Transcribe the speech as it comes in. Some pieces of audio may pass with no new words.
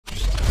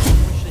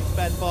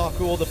Ben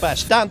Barker all the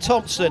best. Dan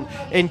Thompson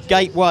in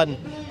gate 1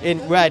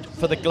 in red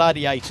for the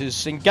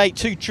Gladiators. In gate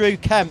 2, Drew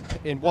Kemp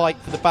in white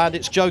for the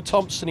Bandits. Joe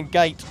Thompson in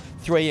gate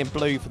 3 in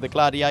blue for the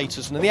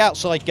Gladiators. And in the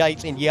outside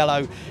gate in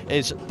yellow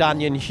is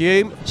Danyon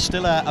Hume.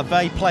 Still a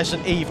very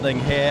pleasant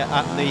evening here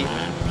at the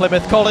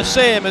Plymouth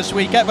Coliseum as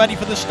we get ready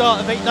for the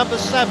start of heat number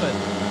 7.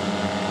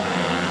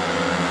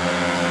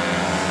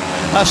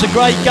 That's a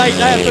great gate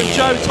there from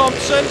Joe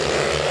Thompson,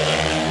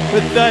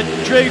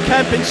 with Drew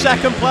Kemp in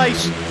second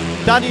place.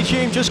 Danyon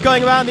Hume just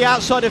going around the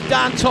outside of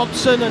Dan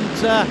Thompson, and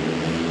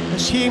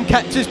as Hume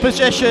kept his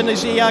position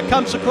as he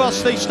comes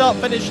across the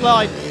start-finish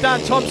line,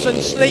 Dan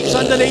Thompson sneaks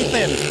underneath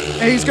him.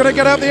 He's going to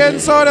get up the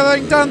inside, I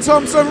think. Dan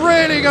Thompson,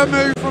 really good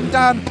move from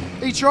Dan.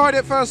 He tried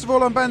it first of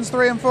all on bends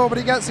 3 and 4, but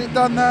he gets it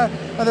done there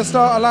at the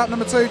start of lap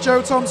number 2.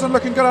 Joe Thompson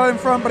looking good out in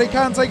front, but he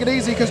can't take it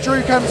easy because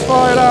Drew Kemp's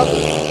fired up.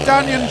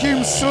 Danyon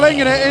Hume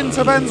slinging it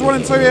into bends 1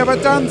 and 2 here,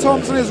 but Dan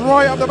Thompson is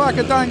right up the back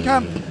of Dan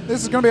Kemp.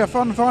 This is going to be a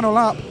fun final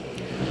lap.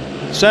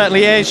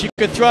 Certainly is. You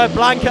could throw a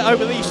blanket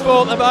over these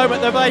 4 at the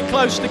moment. They're very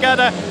close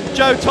together.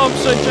 Joe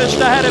Thompson just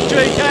ahead of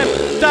Drew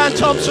Kemp. Dan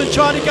Thompson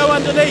trying to go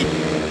underneath.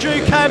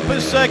 Drew Kemp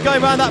is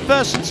going around that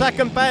first and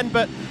second bend,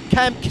 but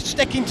Kemp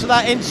sticking to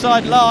that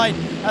inside line,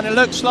 and it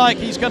looks like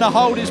he's going to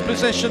hold his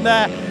position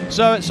there.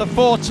 So it's a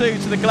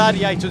 4-2 to the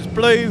Gladiators.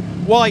 Blue,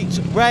 white,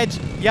 red,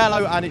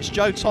 yellow, and it's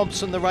Joe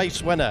Thompson the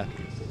race winner.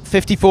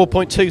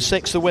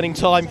 54.26 the winning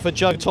time for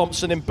Joe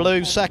Thompson in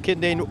blue.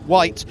 Second in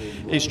white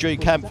is Drew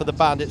Kemp for the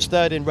Bandits.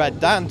 Third in red,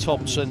 Dan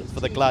Thompson for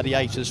the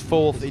Gladiators.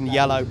 Fourth in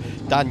yellow,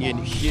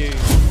 Danyon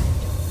Hume.